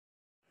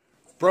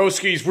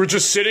Broskies, we're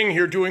just sitting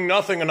here doing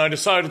nothing, and I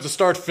decided to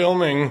start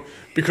filming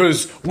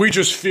because we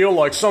just feel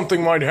like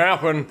something might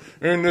happen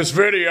in this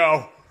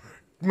video.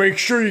 Make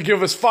sure you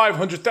give us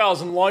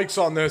 500,000 likes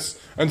on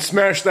this and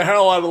smash the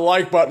hell out of the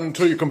like button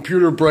until your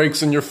computer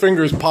breaks and your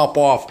fingers pop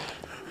off.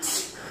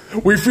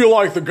 We feel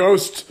like the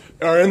ghosts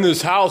are in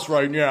this house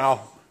right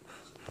now.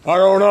 I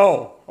don't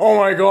know. Oh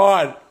my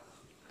god.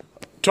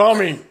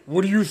 Tommy,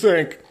 what do you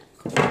think?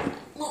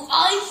 Well,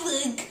 I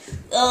think,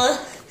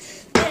 that...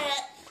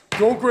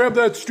 Don't grab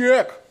that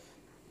stick.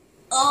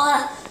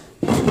 Oh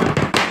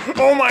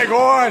my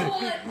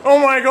god! Oh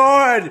my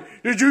god!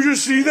 Did you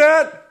just see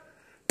that?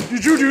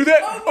 Did you do that?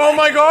 Oh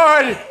my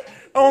god!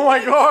 Oh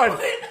my god!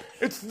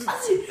 It's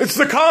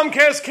the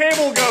Comcast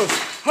cable ghost!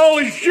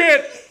 Holy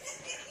shit!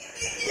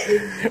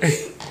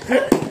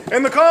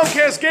 And the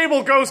Comcast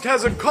cable ghost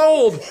has a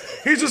cold!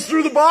 He just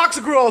threw the box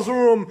across the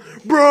room!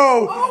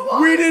 Bro!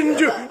 We didn't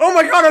do... Oh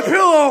my god, a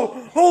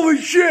pillow! Holy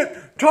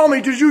shit!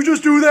 Tommy, did you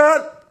just do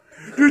that?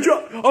 Did you?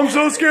 I'm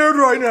so scared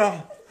right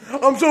now.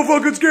 I'm so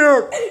fucking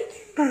scared.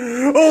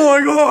 Oh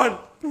my god.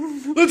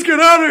 Let's get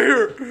out of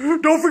here.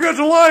 Don't forget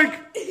to like.